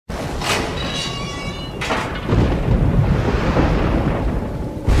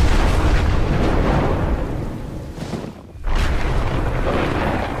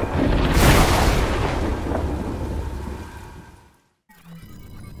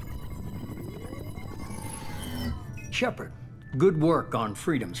Shepard. Good work on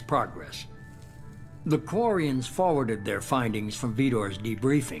Freedom's progress. The Quarians forwarded their findings from Vidor's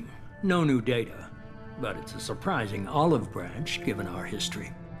debriefing. No new data, but it's a surprising olive branch given our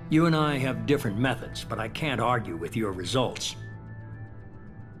history. You and I have different methods, but I can't argue with your results.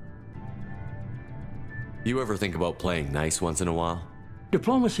 You ever think about playing nice once in a while?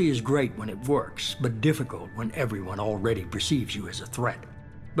 Diplomacy is great when it works, but difficult when everyone already perceives you as a threat.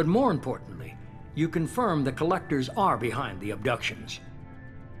 But more importantly, you confirm the Collectors are behind the abductions.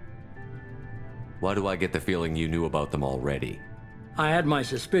 Why do I get the feeling you knew about them already? I had my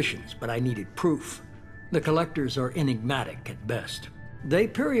suspicions, but I needed proof. The Collectors are enigmatic at best. They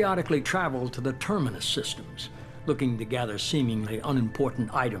periodically travel to the Terminus systems, looking to gather seemingly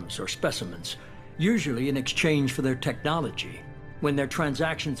unimportant items or specimens, usually in exchange for their technology. When their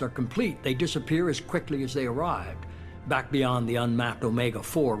transactions are complete, they disappear as quickly as they arrived, back beyond the unmapped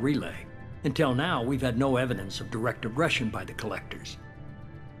Omega-4 relay. Until now, we've had no evidence of direct aggression by the Collectors.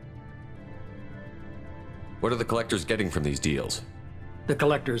 What are the Collectors getting from these deals? The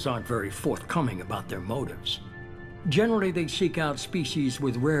Collectors aren't very forthcoming about their motives. Generally, they seek out species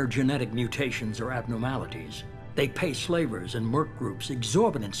with rare genetic mutations or abnormalities. They pay slavers and merc groups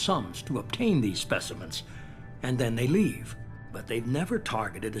exorbitant sums to obtain these specimens, and then they leave. But they've never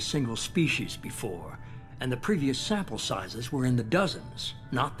targeted a single species before, and the previous sample sizes were in the dozens,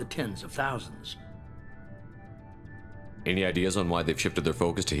 not the tens of thousands. Any ideas on why they've shifted their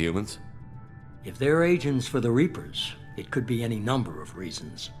focus to humans? If they're agents for the Reapers, it could be any number of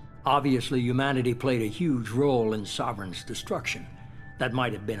reasons. Obviously, humanity played a huge role in Sovereign's destruction. That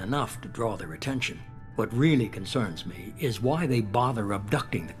might have been enough to draw their attention. What really concerns me is why they bother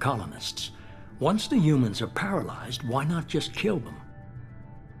abducting the colonists. Once the humans are paralyzed, why not just kill them?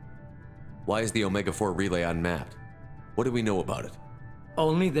 Why is the Omega-4 relay unmapped? What do we know about it?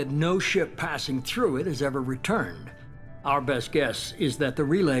 Only that no ship passing through it has ever returned. Our best guess is that the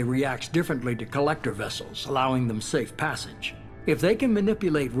relay reacts differently to collector vessels, allowing them safe passage. If they can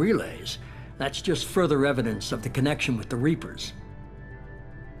manipulate relays, that's just further evidence of the connection with the Reapers.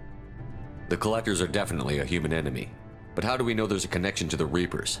 The Collectors are definitely a human enemy, but how do we know there's a connection to the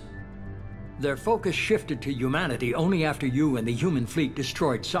Reapers? Their focus shifted to humanity only after you and the human fleet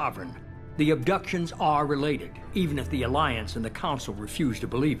destroyed Sovereign. The abductions are related, even if the Alliance and the Council refuse to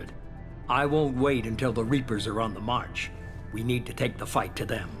believe it. I won't wait until the Reapers are on the march. We need to take the fight to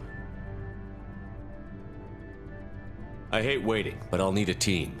them. I hate waiting, but I'll need a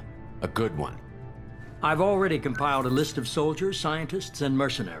team. A good one. I've already compiled a list of soldiers, scientists, and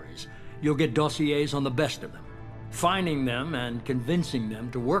mercenaries. You'll get dossiers on the best of them. Finding them and convincing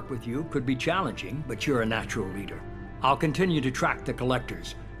them to work with you could be challenging, but you're a natural leader. I'll continue to track the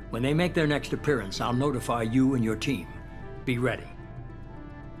Collectors. When they make their next appearance, I'll notify you and your team. Be ready.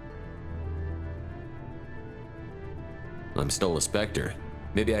 I'm still a Spectre.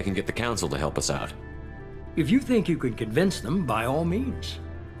 Maybe I can get the Council to help us out. If you think you can convince them, by all means.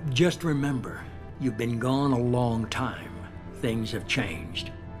 Just remember, you've been gone a long time. Things have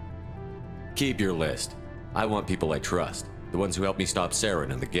changed. Keep your list. I want people I trust. The ones who helped me stop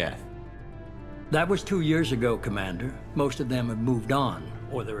Saren and the Geth. That was 2 years ago, Commander. Most of them have moved on,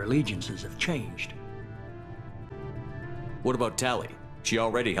 or their allegiances have changed. What about Tali? She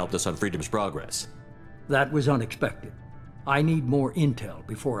already helped us on Freedom's progress. That was unexpected. I need more intel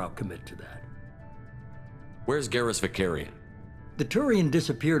before I'll commit to that. Where's Garrus Vicarian? The Turian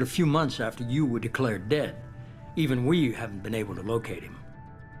disappeared a few months after you were declared dead. Even we haven't been able to locate him.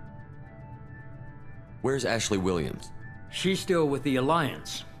 Where's Ashley Williams? She's still with the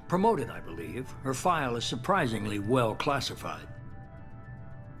Alliance. Promoted, I believe. Her file is surprisingly well classified.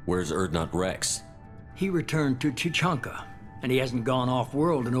 Where's Erdnot Rex? He returned to Chichanka, and he hasn't gone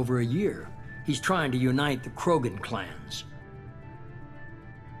off-world in over a year. He's trying to unite the Krogan clans.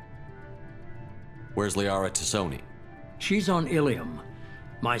 Where's Liara Tassoni? She's on Ilium.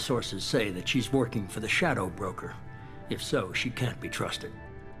 My sources say that she's working for the Shadow Broker. If so, she can't be trusted.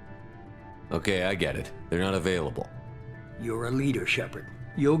 Okay, I get it. They're not available. You're a leader, Shepard.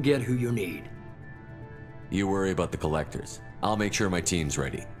 You'll get who you need. You worry about the Collectors. I'll make sure my team's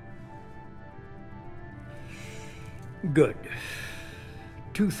ready. Good.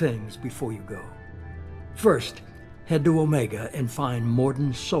 2 things before you go. First, head to Omega and find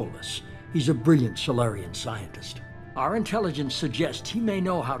Mordin Solus. He's a brilliant Solarian scientist. Our intelligence suggests he may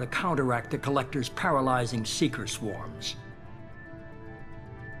know how to counteract the Collector's paralyzing Seeker swarms.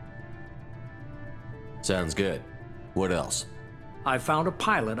 Sounds good. What else? I found a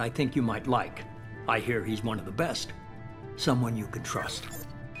pilot I think you might like. I hear he's one of the best. Someone you can trust.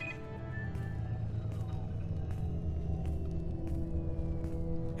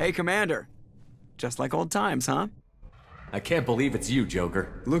 Hey, Commander. Just like old times, huh? I can't believe it's you,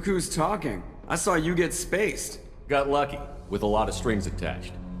 Joker. Look who's talking. I saw you get spaced. Got lucky, with a lot of strings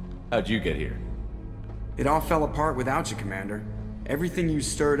attached. How'd you get here? It all fell apart without you, Commander. Everything you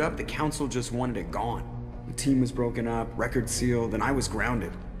stirred up, the Council just wanted it gone. The team was broken up, record sealed, and I was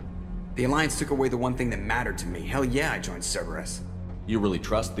grounded. The Alliance took away the one thing that mattered to me. Hell yeah, I joined Cerberus. You really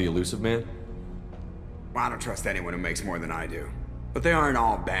trust the Elusive Man? Well, I don't trust anyone who makes more than I do. But they aren't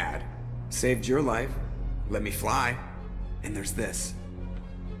all bad. Saved your life, let me fly, and there's this.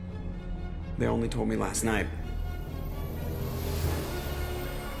 They only told me last night.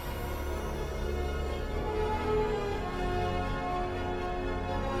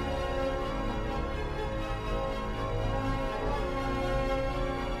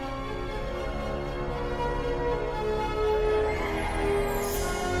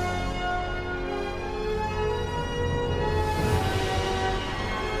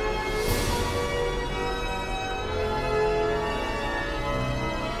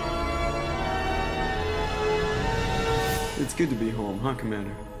 It's good to be home, huh,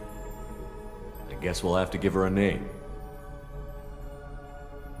 Commander? I guess we'll have to give her a name.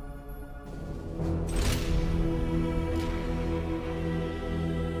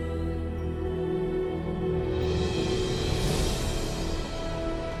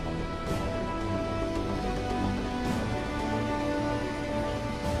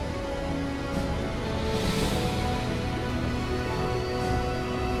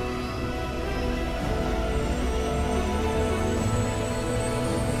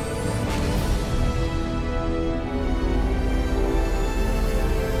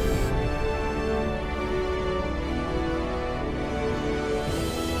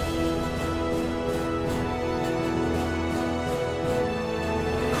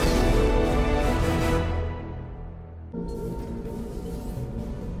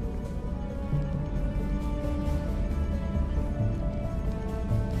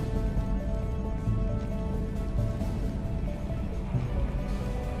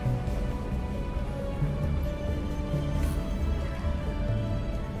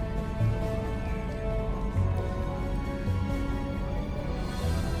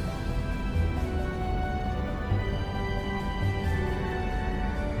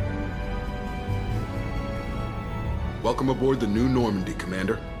 Welcome aboard the new Normandy,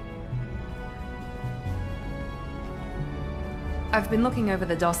 Commander. I've been looking over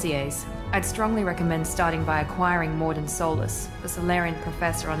the dossiers. I'd strongly recommend starting by acquiring Morden Solus, the Solarian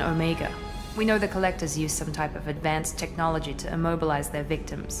professor on Omega. We know the Collectors use some type of advanced technology to immobilize their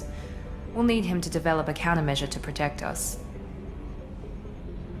victims. We'll need him to develop a countermeasure to protect us.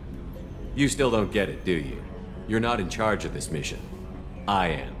 You still don't get it, do you? You're not in charge of this mission. I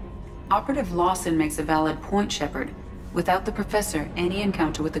am. Operative Lawson makes a valid point, Shepard. Without the Professor, any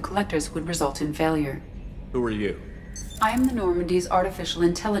encounter with the Collectors would result in failure. Who are you? I am the Normandy's artificial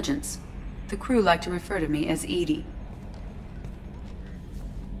intelligence. The crew like to refer to me as Edie.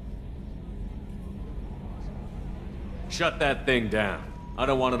 Shut that thing down. I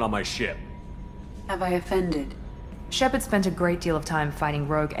don't want it on my ship. Have I offended? Shepard spent a great deal of time fighting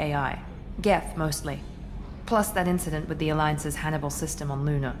rogue AI. Geth, mostly. Plus that incident with the Alliance's Hannibal system on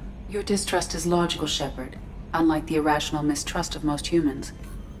Luna. Your distrust is logical, Shepard, unlike the irrational mistrust of most humans.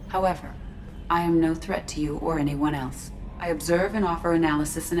 However, I am no threat to you or anyone else. I observe and offer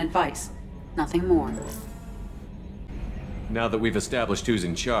analysis and advice. Nothing more. Now that we've established who's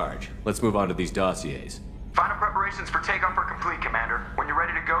in charge, let's move on to these dossiers. Final preparations for takeoff are complete, Commander. When you're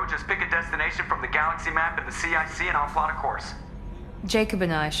ready to go, just pick a destination from the galaxy map in the CIC and I'll plot a course. Jacob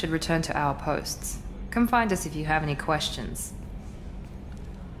and I should return to our posts. Come find us if you have any questions.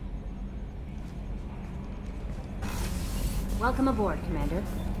 Welcome aboard, Commander.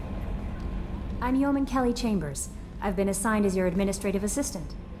 I'm Yeoman Kelly Chambers. I've been assigned as your administrative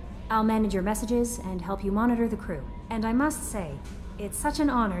assistant. I'll manage your messages and help you monitor the crew. And I must say, it's such an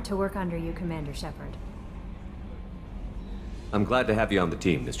honor to work under you, Commander Shepard. I'm glad to have you on the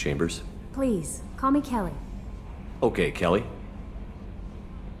team, Miss Chambers. Please, call me Kelly. Okay, Kelly.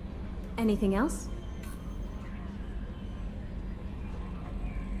 Anything else?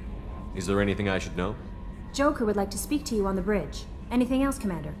 Is there anything I should know? Joker would like to speak to you on the bridge. Anything else,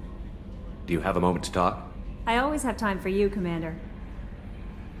 Commander? Do you have a moment to talk? I always have time for you, Commander.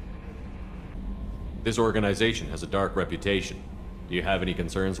 This organization has a dark reputation. Do you have any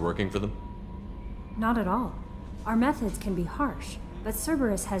concerns working for them? Not at all. Our methods can be harsh, but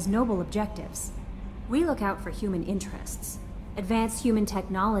Cerberus has noble objectives. We look out for human interests. Advance human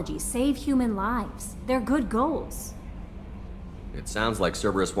technology, save human lives. They're good goals. It sounds like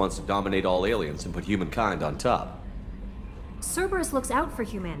Cerberus wants to dominate all aliens and put humankind on top. Cerberus looks out for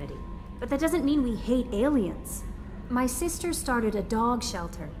humanity, but that doesn't mean we hate aliens. My sister started a dog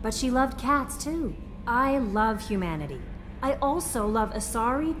shelter, but she loved cats too. I love humanity. I also love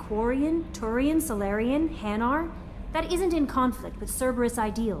Asari, Quarian, Turian, Solarian, Hanar. That isn't in conflict with Cerberus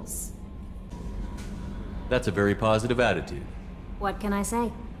ideals. That's a very positive attitude. What can I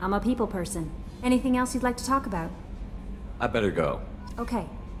say? I'm a people person. Anything else you'd like to talk about? I better go. Okay.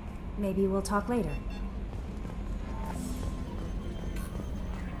 Maybe we'll talk later.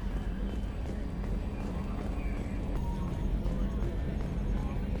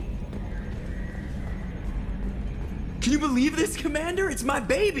 Can you believe this, Commander? It's my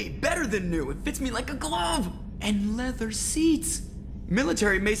baby! Better than new. It fits me like a glove! And leather seats!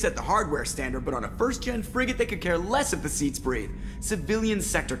 Military may set the hardware standard, but on a first-gen frigate they could care less if the seats breathe. Civilian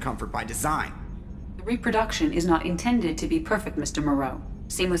sector comfort by design. The reproduction is not intended to be perfect, Mr. Moreau.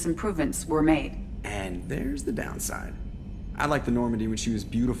 Seamless improvements were made. And there's the downside. I liked the Normandy when she was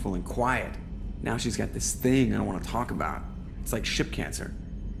beautiful and quiet. Now she's got this thing I don't want to talk about. It's like ship cancer.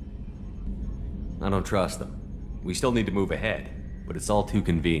 I don't trust them. We still need to move ahead, but it's all too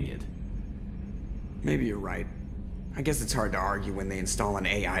convenient. Maybe you're right. I guess it's hard to argue when they install an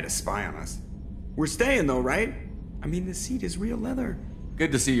AI to spy on us. We're staying though, right? I mean, the seat is real leather.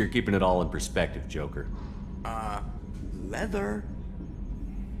 Good to see you're keeping it all in perspective, Joker. Leather?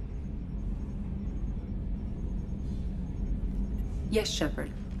 Yes,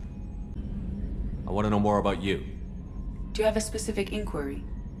 Shepard. I want to know more about you. Do you have a specific inquiry?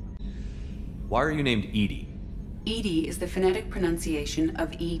 Why are you named Edie? EDI is the phonetic pronunciation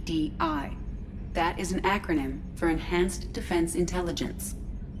of EDI. That is an acronym for Enhanced Defense Intelligence.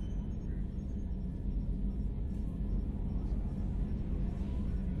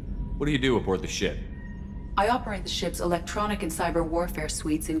 What do you do aboard the ship? I operate the ship's electronic and cyber warfare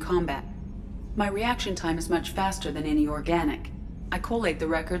suites in combat. My reaction time is much faster than any organic. I collate the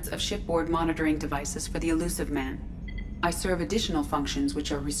records of shipboard monitoring devices for the Elusive Man. I serve additional functions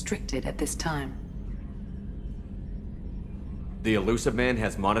which are restricted at this time. The Elusive Man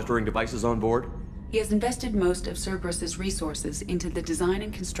has monitoring devices on board? He has invested most of Cerberus's resources into the design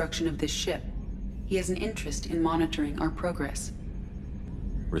and construction of this ship. He has an interest in monitoring our progress.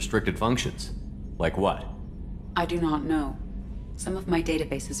 Restricted functions? Like what? I do not know. Some of my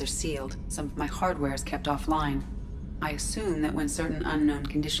databases are sealed, some of my hardware is kept offline. I assume that when certain unknown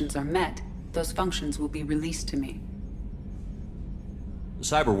conditions are met, those functions will be released to me.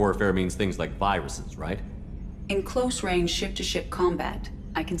 Cyber warfare means things like viruses, right? In close-range ship-to-ship combat,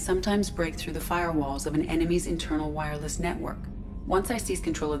 I can sometimes break through the firewalls of an enemy's internal wireless network. Once I seize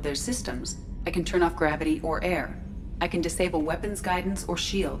control of their systems, I can turn off gravity or air. I can disable weapons guidance or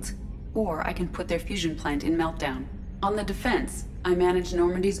shields, or I can put their fusion plant in meltdown. On the defense, I manage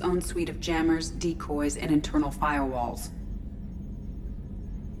Normandy's own suite of jammers, decoys, and internal firewalls.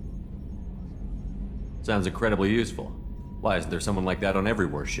 Sounds incredibly useful. Why isn't there someone like that on every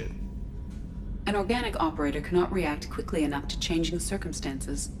warship? An organic operator cannot react quickly enough to changing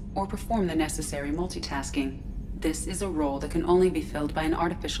circumstances, or perform the necessary multitasking. This is a role that can only be filled by an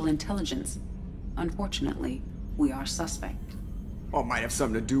artificial intelligence. Unfortunately, we are suspect. Well, it might have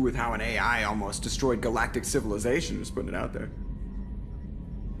something to do with how an AI almost destroyed galactic civilization, just putting it out there.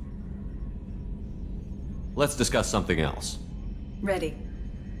 Let's discuss something else. Ready.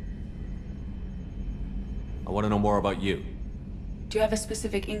 I want to know more about you. Do you have a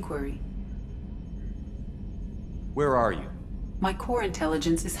specific inquiry? Where are you? My core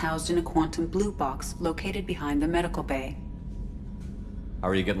intelligence is housed in a quantum blue box located behind the medical bay. How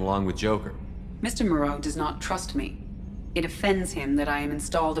are you getting along with Joker? Mr. Moreau does not trust me. It offends him that I am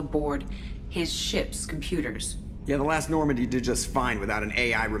installed aboard his ship's computers. Yeah, the last Normandy did just fine without an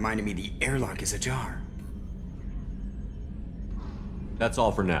AI reminding me the airlock is ajar. That's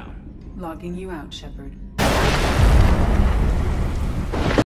all for now. Logging you out, Shepard.